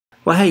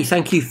Well, hey,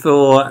 thank you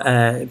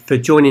for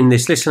joining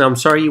this. Listen, I'm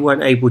sorry you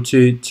weren't able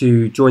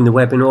to join the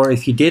webinar.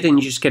 If you did, and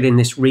you just get in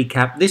this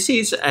recap, this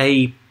is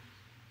an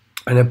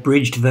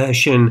abridged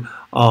version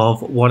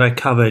of what I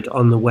covered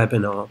on the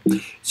webinar.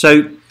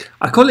 So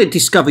I call it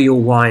Discover Your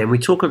Why, and we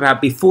talk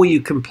about before you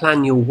can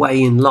plan your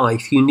way in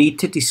life, you need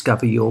to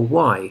discover your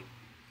why.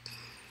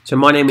 So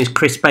my name is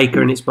Chris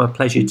Baker, and it's my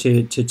pleasure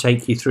to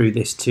take you through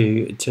this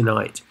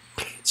tonight.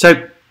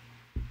 So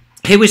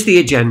here was the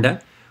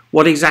agenda.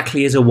 What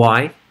exactly is a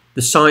why?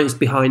 The science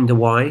behind the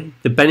why,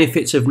 the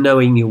benefits of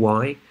knowing your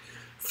why,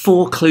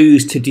 4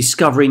 clues to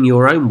discovering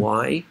your own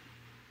why,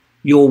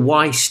 your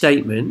why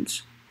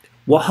statement,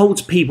 what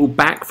holds people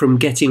back from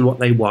getting what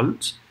they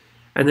want,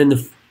 and then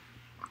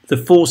the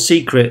 4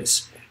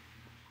 secrets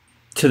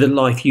to the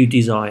life you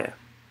desire.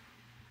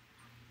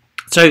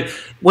 So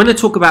when I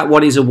talk about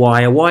what is a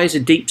why is a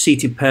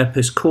deep-seated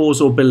purpose,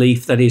 cause or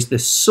belief that is the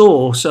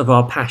source of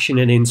our passion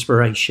and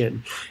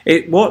inspiration.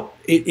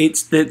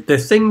 It's the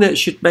thing that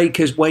should make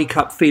us wake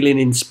up feeling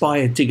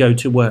inspired to go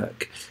to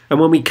work. And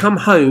when we come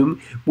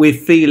home, we're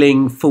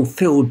feeling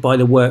fulfilled by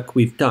the work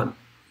we've done.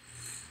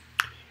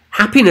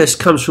 Happiness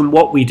comes from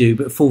what we do,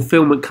 but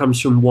fulfillment comes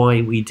from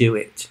why we do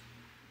it.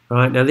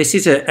 Right? Now, this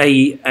is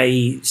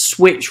a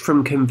switch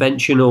from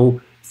conventional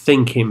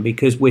thinking,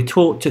 because we're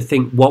taught to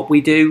think what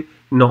we do,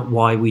 not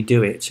why we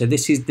do it. So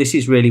this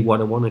is really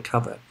what I want to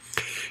cover.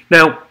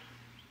 Now,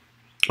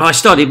 I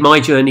started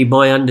my journey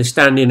by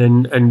understanding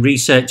and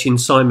researching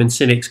Simon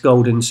Sinek's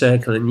Golden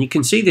Circle, and you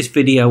can see this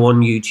video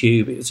on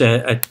YouTube. It's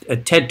a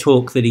TED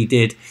talk that he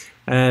did,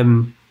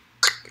 I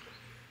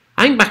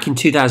think back in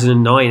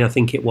 2009, I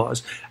think it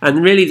was.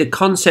 And really the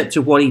concept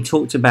of what he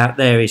talked about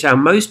there is how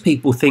most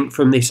people think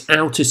from this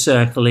outer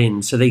circle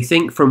in. So they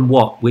think from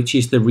what, which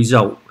is the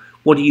result.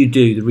 What do you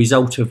do? The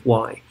result of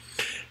why.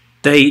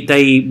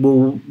 They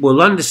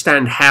will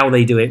understand how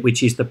they do it,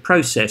 which is the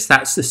process.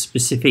 That's the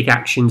specific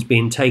actions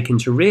being taken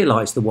to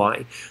realize the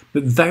why.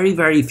 But very,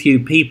 very few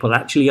people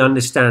actually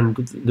understand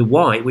the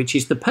why, which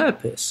is the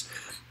purpose.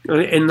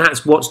 And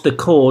that's what's the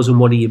cause and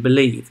what do you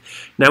believe.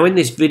 Now, in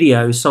this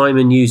video,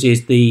 Simon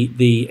uses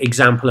the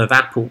example of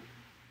Apple.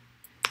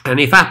 And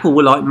if Apple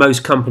were like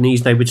most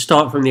companies, they would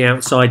start from the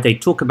outside. They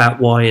talk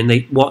about why and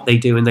what they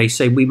do, and they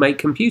say, we make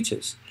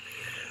computers.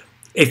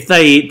 If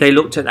they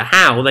looked at the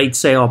how, they'd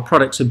say our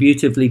products are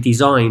beautifully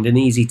designed and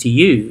easy to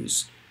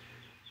use.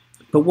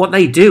 But what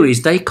they do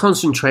is they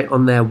concentrate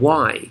on their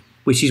why,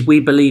 which is we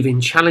believe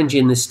in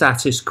challenging the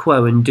status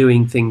quo and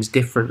doing things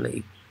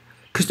differently.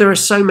 Because there are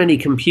so many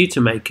computer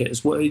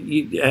makers, whether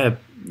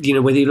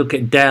you look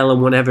at Dell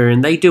and whatever,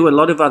 and they do a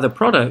lot of other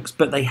products,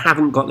 but they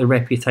haven't got the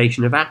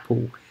reputation of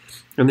Apple.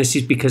 And this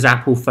is because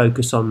Apple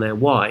focus on their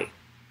why.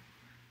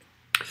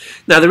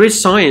 Now, there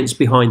is science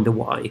behind the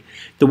why.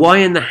 The why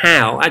and the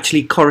how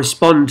actually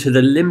correspond to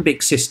the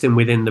limbic system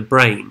within the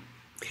brain.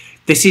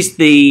 This is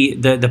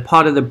the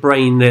part of the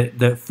brain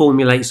that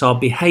formulates our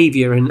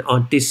behavior and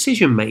our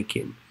decision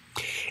making.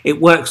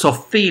 It works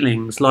off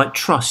feelings like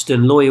trust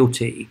and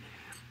loyalty.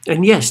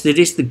 And yes, it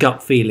is the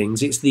gut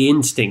feelings. It's the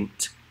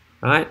instinct,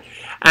 right?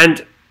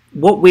 And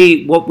what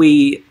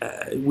we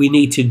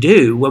need to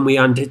do when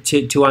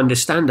to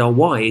understand our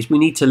why is we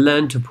need to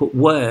learn to put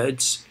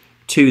words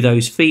to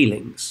those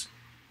feelings.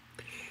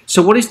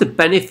 So what is the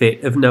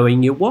benefit of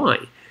knowing your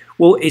why?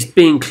 Well, it's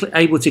being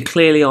able to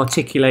clearly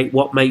articulate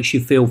what makes you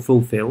feel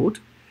fulfilled,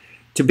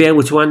 to be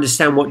able to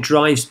understand what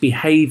drives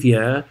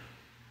behavior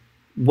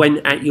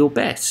when at your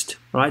best,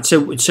 right?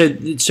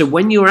 So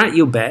when you're at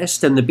your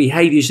best and the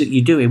behaviors that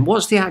you're doing,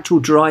 what's the actual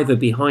driver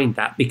behind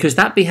that? Because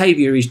that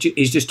behavior is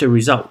just a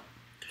result.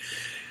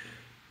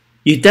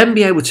 You'd then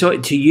be able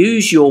to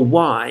use your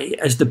why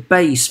as the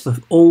base for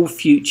all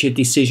future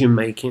decision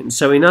making.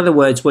 So in other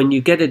words, when you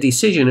get a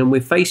decision, and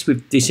we're faced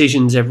with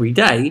decisions every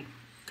day,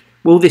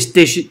 will this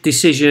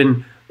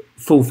decision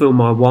fulfill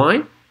my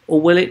why,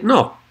 or will it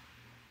not?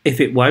 If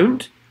it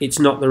won't, it's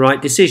not the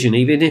right decision.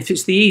 Even if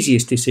it's the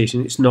easiest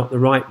decision, it's not the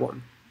right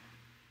one.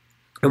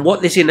 And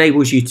what this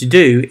enables you to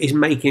do is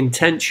make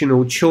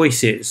intentional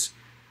choices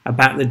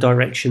about the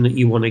direction that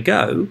you want to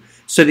go,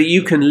 so that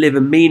you can live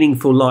a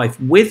meaningful life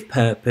with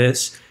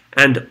purpose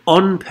and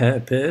on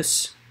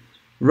purpose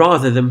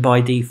rather than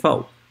by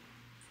default.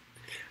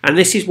 And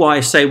this is why I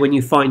say when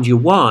you find your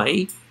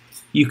why,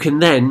 you can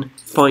then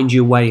find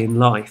your way in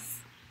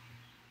life.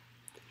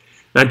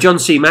 Now, John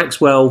C.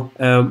 Maxwell,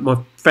 my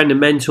friend and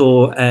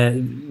mentor,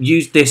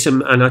 used this,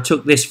 and I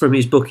took this from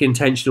his book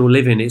Intentional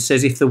Living. It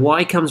says, if the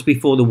why comes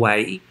before the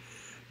way,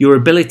 your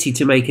ability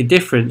to make a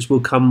difference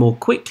will come more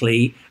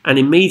quickly and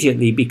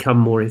immediately become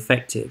more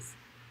effective.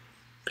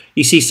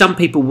 You see, some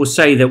people will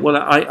say that, well,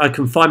 I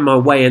can find my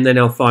way and then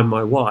I'll find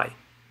my why.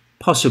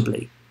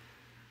 Possibly.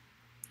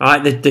 All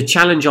right, the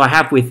challenge I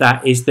have with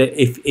that is that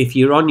if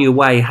you're on your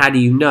way, how do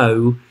you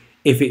know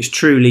if it's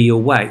truly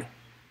your way?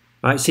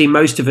 Right? See,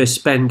 most of us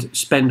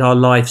spend our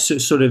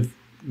lives sort of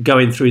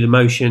going through the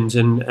motions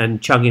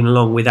and chugging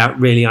along without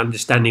really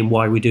understanding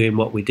why we're doing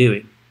what we're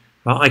doing.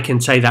 I can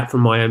say that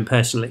from my own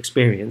personal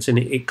experience, and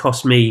it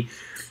cost me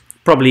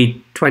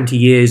probably 20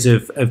 years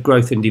of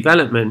growth and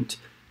development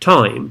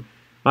time,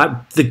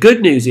 right? The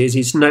good news is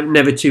it's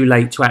never too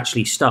late to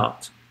actually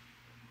start.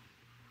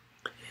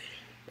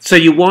 So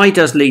your why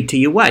does lead to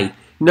your way.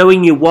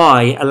 Knowing your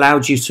why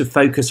allows you to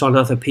focus on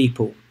other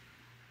people.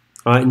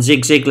 Right? And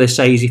Zig Ziglar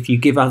says if you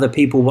give other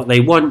people what they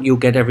want, you'll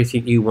get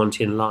everything you want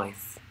in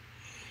life.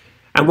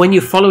 And when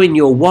you're following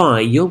your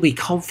why, you'll be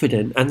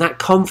confident, and that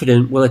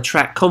confidence will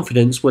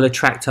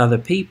attract other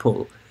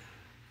people.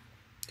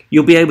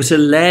 You'll be able to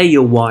layer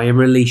your why and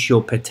release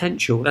your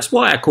potential. That's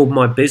why I called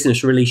my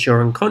business Release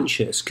Your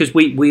Unconscious, because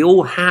we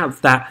all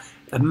have that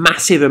a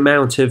massive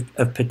amount of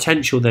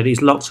potential that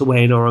is locked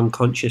away in our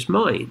unconscious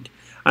mind.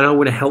 And I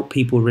want to help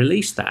people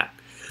release that.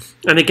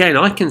 And again,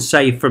 I can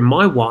say from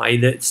my why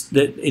that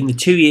in the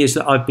 2 years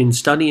that I've been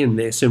studying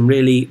this and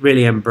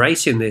really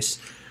embracing this,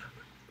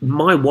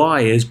 my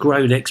why has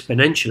grown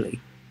exponentially.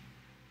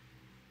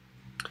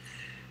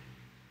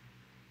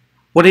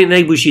 What it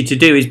enables you to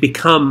do is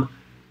become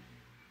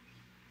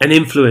an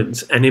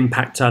influence and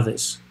impact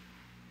others.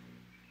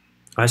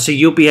 So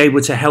you'll be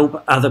able to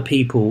help other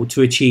people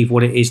to achieve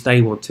what it is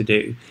they want to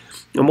do.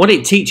 And what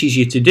it teaches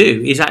you to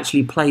do is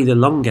actually play the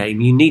long game.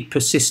 You need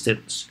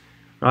persistence.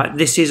 Right?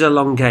 This is a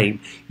long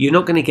game. You're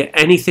not going to get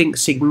anything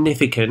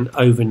significant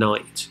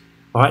overnight.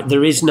 Right?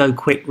 There is no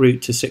quick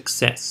route to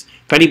success.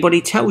 If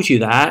anybody tells you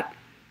that,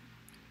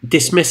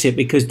 dismiss it,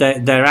 because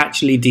they're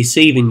actually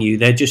deceiving you.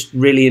 They're just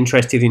really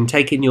interested in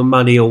taking your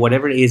money or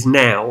whatever it is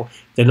now.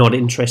 They're not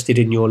interested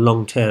in your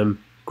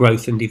long-term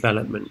growth and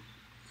development.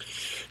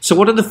 So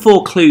what are the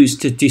 4 clues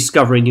to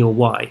discovering your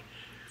why?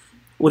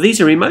 Well, these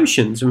are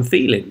emotions and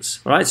feelings,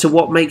 right? So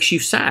what makes you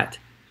sad?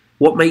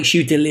 What makes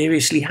you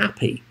deliriously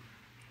happy?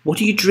 What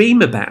do you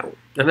dream about?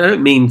 And I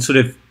don't mean sort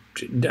of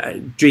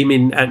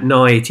dreaming at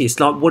night. It's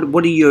like,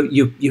 what are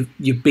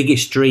your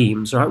biggest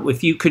dreams, right?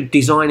 If you could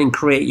design and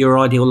create your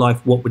ideal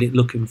life, what would it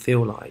look and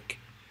feel like?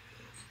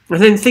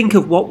 And then think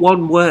of what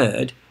one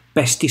word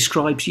best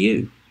describes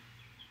you.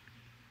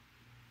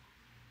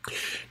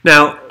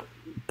 Now,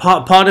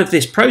 part of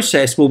this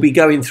process will be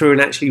going through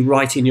and actually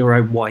writing your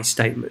own why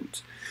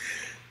statement.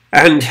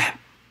 And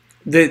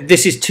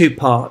this is 2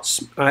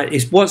 parts.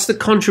 Is what's the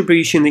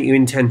contribution that you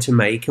intend to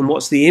make, and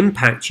what's the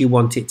impact you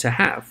want it to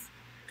have?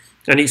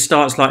 And it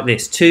starts like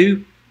this: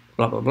 to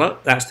blah blah blah,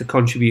 that's the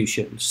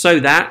contribution. So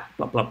that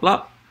blah blah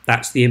blah,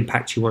 that's the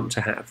impact you want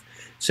to have.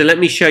 So let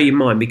me show you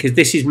mine, because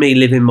this is me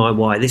living my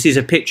why. This is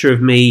a picture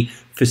of me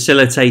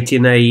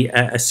facilitating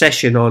a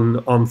session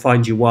on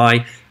Find Your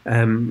Why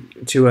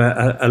to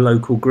a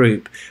local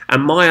group.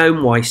 And my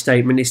own why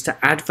statement is to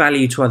add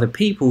value to other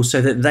people so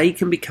that they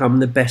can become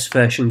the best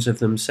versions of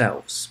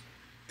themselves.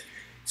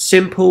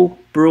 Simple,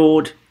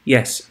 broad,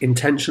 yes,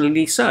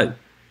 intentionally so.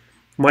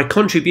 My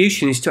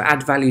contribution is to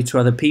add value to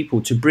other people,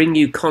 to bring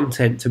you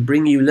content, to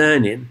bring you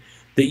learning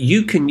that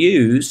you can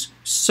use,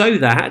 so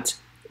that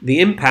the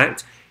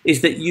impact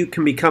is that you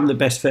can become the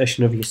best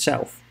version of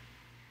yourself.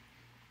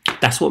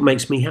 That's what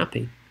makes me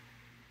happy.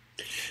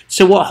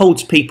 So what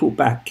holds people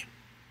back?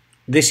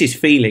 This is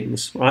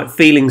feelings, right?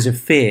 Feelings of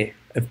fear,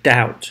 of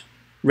doubt,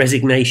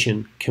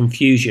 resignation,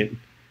 confusion,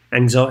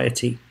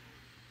 anxiety.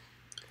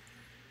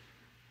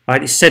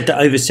 Right? It's said that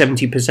over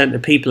 70%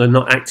 of people are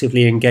not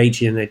actively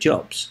engaged in their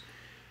jobs.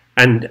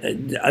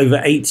 And over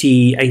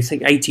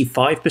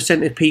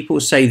 85% of people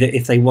say that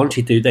if they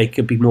wanted to, they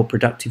could be more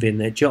productive in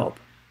their job.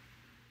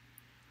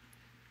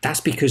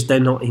 That's because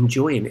they're not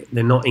enjoying it.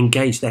 They're not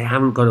engaged. They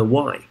haven't got a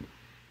why.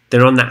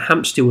 They're on that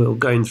hamster wheel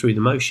going through the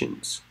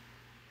motions.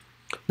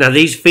 Now,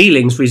 these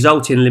feelings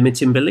result in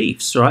limiting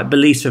beliefs, right?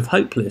 Beliefs of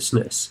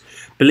hopelessness,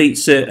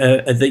 beliefs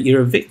that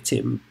you're a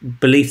victim,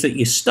 belief that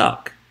you're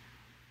stuck.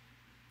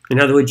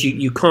 In other words,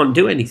 you can't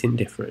do anything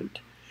different.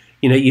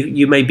 You know,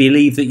 you may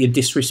believe that you're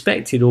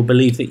disrespected or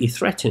believe that you're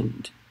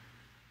threatened.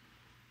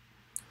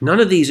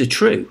 None of these are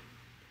true.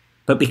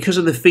 But because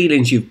of the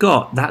feelings you've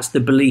got, that's the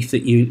belief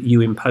that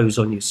you impose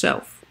on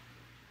yourself.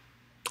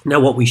 Now,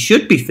 what we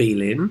should be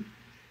feeling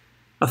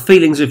are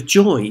feelings of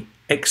joy,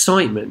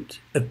 excitement,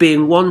 of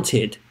being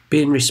wanted,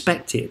 being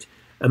respected,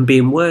 and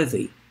being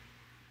worthy.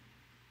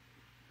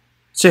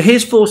 So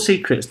here's 4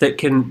 secrets that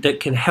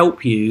can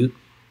help you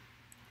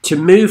to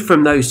move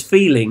from those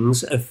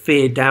feelings of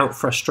fear, doubt,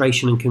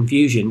 frustration, and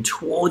confusion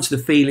towards the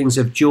feelings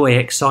of joy,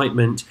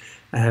 excitement,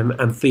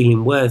 and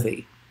feeling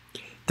worthy.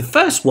 The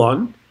first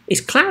one is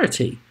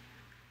clarity.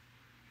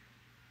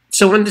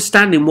 So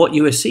understanding what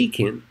you are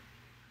seeking,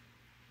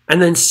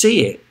 and then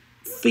see it,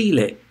 feel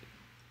it,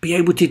 be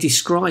able to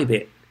describe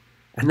it,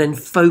 and then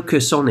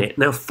focus on it.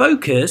 Now,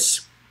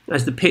 focus,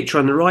 as the picture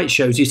on the right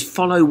shows, is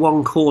follow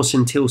one course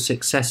until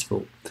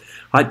successful.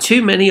 Right?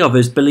 Too many of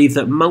us believe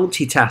that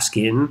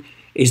multitasking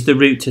is the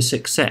route to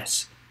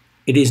success.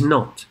 It is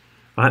not.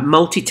 Right?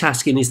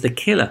 Multitasking is the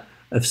killer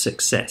of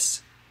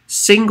success.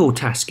 Single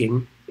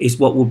tasking is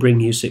what will bring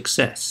you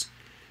success.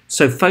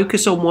 So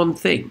focus on one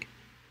thing.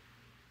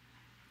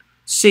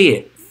 See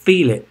it,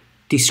 feel it,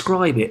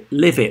 describe it,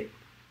 live it,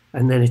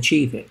 and then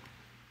achieve it.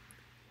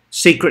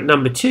 Secret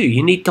number 2,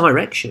 you need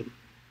direction.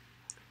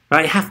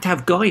 Right? You have to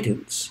have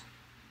guidance.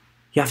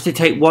 You have to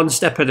take one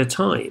step at a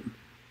time.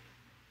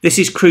 This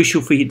is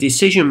crucial for your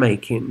decision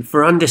making,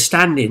 for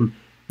understanding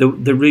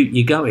the route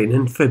you're going,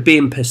 and for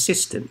being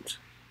persistent.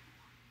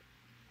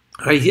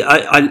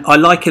 I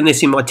liken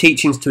this in my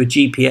teachings to a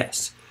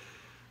GPS.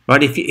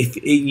 Right?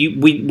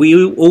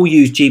 We all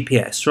use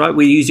GPS, right?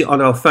 We use it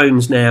on our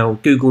phones now,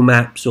 Google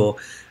Maps, or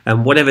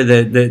whatever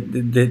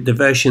the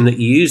version that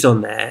you use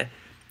on there.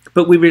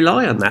 But we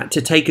rely on that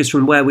to take us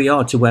from where we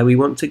are to where we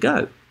want to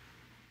go.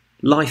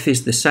 Life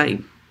is the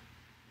same.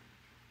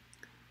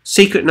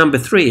 Secret number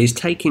 3 is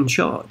taking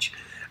charge.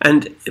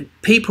 And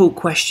people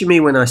question me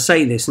when I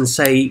say this and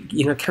say,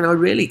 can I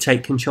really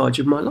take charge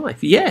of my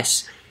life?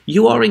 Yes,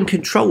 you are in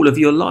control of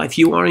your life.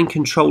 You are in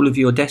control of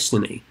your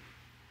destiny.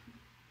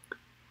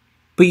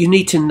 But you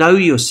need to know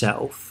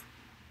yourself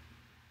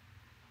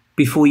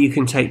before you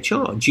can take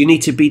charge. You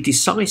need to be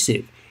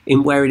decisive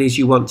in where it is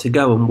you want to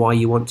go and why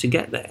you want to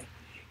get there.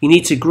 You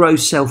need to grow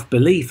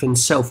self-belief and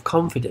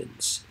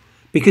self-confidence.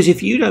 Because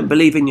if you don't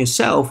believe in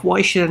yourself,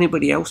 why should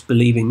anybody else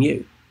believe in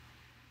you?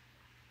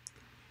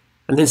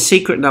 And then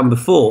secret number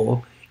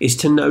 4 is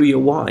to know your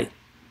why.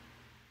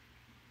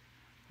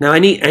 Now,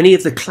 any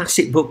of the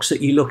classic books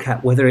that you look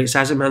at, whether it's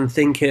As a Man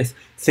Thinketh,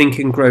 Think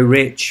and Grow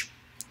Rich,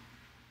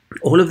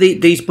 all of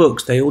these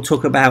books, they all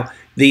talk about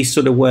these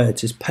sort of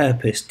words as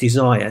purpose,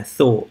 desire,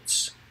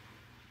 thoughts.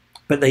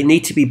 But they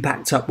need to be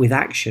backed up with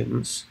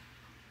actions,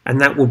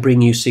 and that will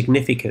bring you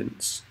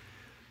significance.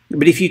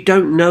 But if you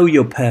don't know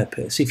your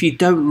purpose, if you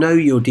don't know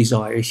your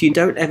desire, if you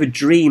don't ever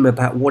dream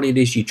about what it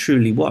is you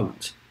truly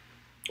want,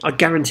 I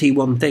guarantee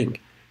one thing,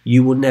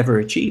 you will never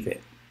achieve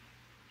it.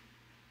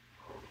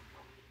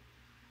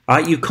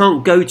 Right? You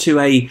can't go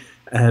to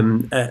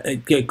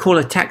call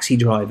a taxi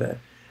driver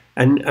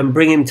and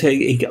bring him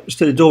he goes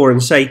to the door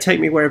and say, take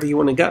me wherever you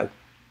want to go.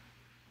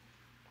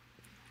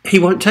 He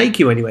won't take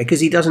you anyway because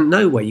he doesn't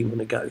know where you want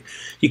to go.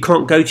 You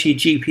can't go to your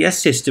GPS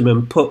system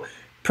and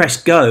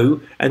press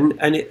go and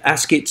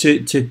ask it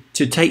to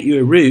take you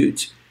a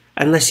route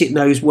unless it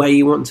knows where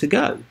you want to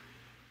go.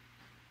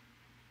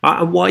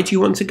 And why do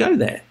you want to go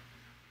there?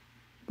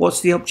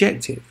 What's the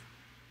objective?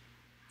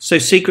 So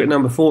secret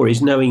number 4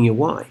 is knowing your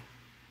why.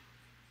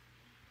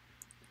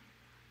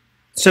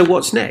 So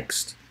what's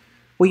next?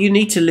 Well, you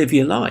need to live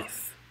your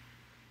life.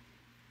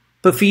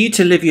 But for you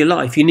to live your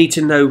life, you need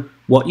to know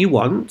what you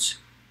want.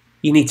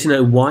 You need to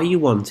know why you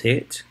want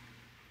it.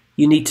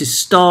 You need to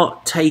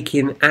start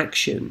taking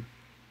action.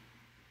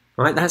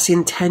 Right? That's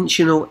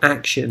intentional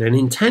action. And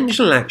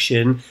intentional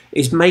action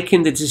is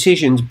making the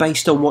decisions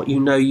based on what you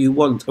know you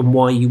want and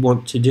why you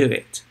want to do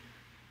it,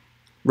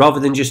 rather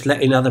than just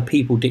letting other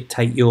people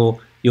dictate your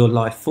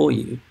life for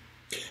you.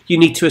 You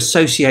need to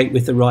associate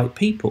with the right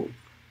people.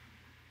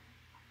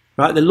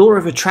 Right? The law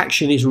of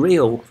attraction is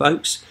real,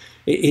 folks.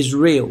 It is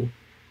real.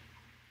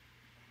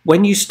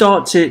 When you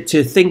start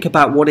to think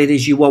about what it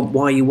is you want,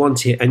 why you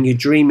want it, and you're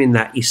dreaming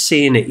that, you're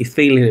seeing it, you're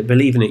feeling it,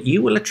 believing it,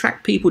 you will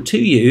attract people to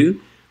you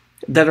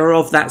that are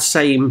of that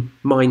same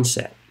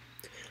mindset.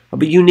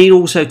 But you need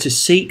also to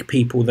seek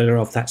people that are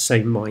of that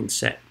same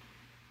mindset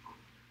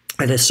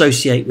and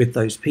associate with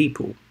those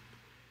people.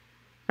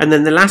 And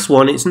then the last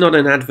one, it's not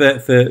an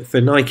advert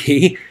for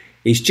Nike,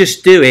 it's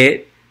just do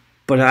it,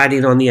 but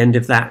adding on the end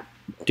of that,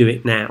 do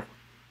it now.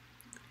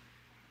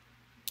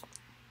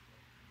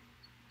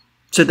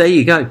 So there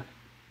you go.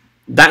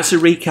 That's a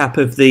recap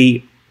of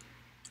the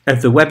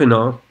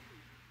webinar.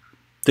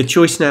 The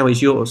choice now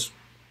is yours.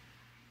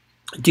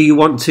 Do you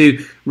want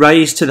to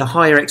raise to the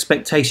higher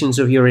expectations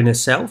of your inner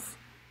self?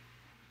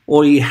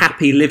 Or are you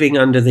happy living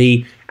under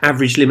the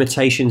average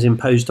limitations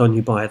imposed on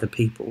you by other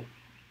people?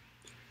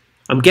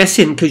 I'm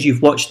guessing because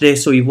you've watched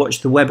this or you've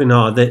watched the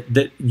webinar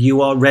that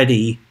you are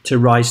ready to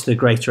rise to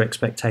greater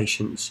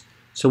expectations.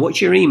 So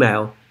what's your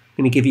email? I'm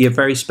going to give you a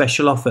very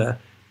special offer,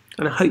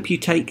 and I hope you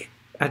take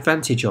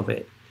advantage of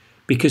it,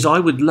 because I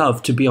would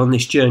love to be on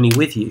this journey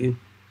with you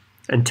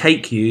and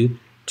take you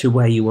to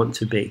where you want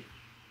to be.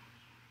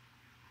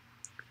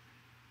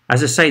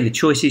 As I say, the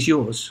choice is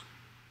yours.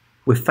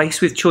 We're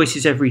faced with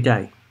choices every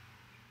day.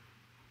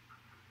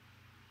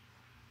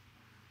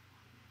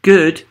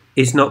 Good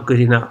is not good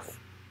enough.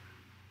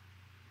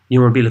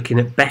 You want to be looking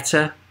at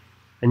better,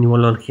 and you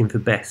want to be looking for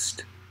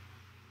best.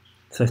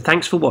 So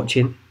thanks for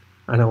watching,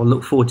 and I will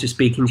look forward to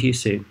speaking to you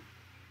soon.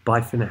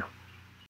 Bye for now.